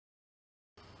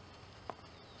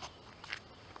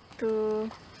2,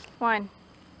 1.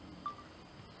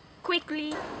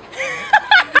 Quickly.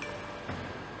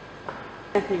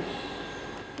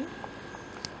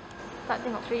 Tak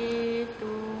tengok. 3,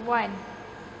 2,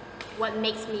 1. What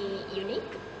makes me unique?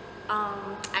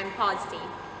 I'm positive.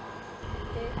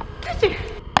 Okay.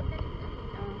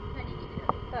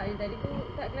 Tak, yang tadi tu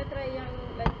tak kena try yang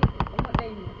lagi empat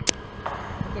lain ni.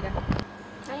 Okey dah.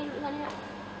 Saya duduk sana.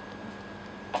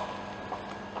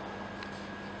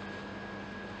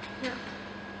 Nak.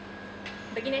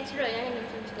 Bagi natural ya,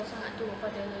 macam cakap sangat tu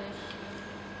pada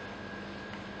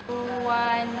 2,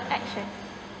 1, action.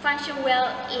 function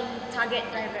well in target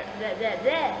driver.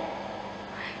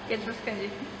 Okay, teruskan je.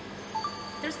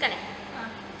 Teruskan eh?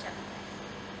 Sekejap.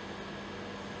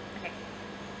 Okay.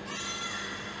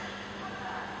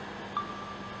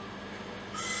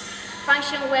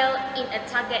 Function well in a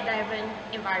target driven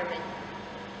environment.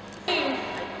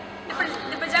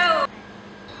 Dia jauh.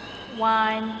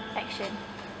 1, action.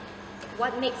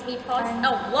 What makes me positive?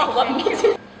 Oh wow, what makes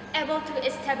me able to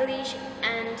establish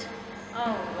and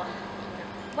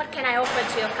what can I offer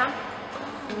to your company?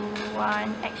 2,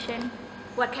 1, action.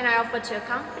 What can I offer to your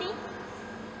company?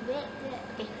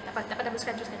 Okay, tak apa,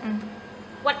 teruskan.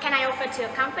 What can I offer to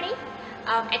your company?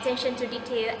 Attention to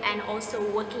detail and also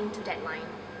working to deadline.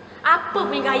 Apa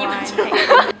punya gaya macam?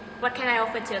 What can I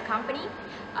offer to your company?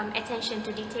 Attention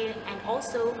to detail and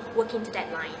also working to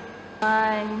deadline.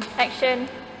 1, action.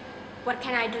 What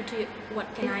can I do to you? What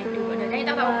can I do? 1,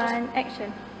 action.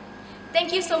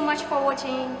 Thank you so much for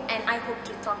watching and I hope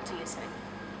to talk to you soon.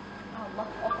 Allah,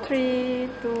 awkward. 3,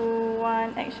 2,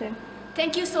 1, action.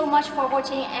 Thank you so much for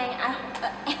watching and I